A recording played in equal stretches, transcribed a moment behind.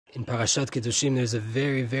In Parashat Kedoshim, there's a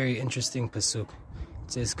very, very interesting pasuk.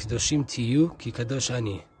 It says, Kedoshim tiyu ki kadosh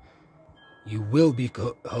ani. You will be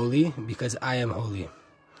holy because I am holy.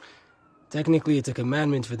 Technically, it's a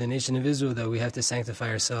commandment for the nation of Israel that we have to sanctify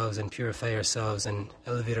ourselves and purify ourselves and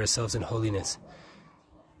elevate ourselves in holiness.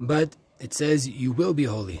 But it says you will be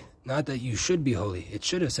holy, not that you should be holy. It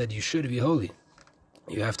should have said you should be holy.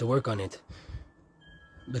 You have to work on it.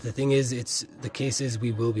 But the thing is, the case is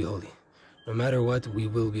we will be holy. No matter what, we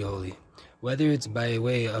will be holy. Whether it's by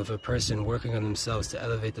way of a person working on themselves to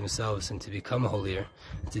elevate themselves and to become holier,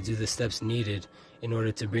 to do the steps needed in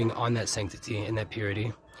order to bring on that sanctity and that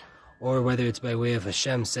purity, or whether it's by way of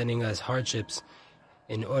Hashem sending us hardships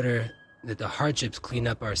in order that the hardships clean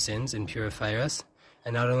up our sins and purify us.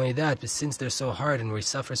 And not only that, but since they're so hard and we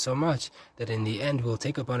suffer so much, that in the end we'll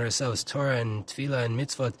take upon ourselves Torah and Tefillah and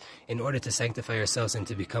Mitzvot in order to sanctify ourselves and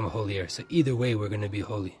to become holier. So either way, we're going to be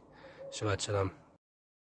holy. Shabbat Shalom.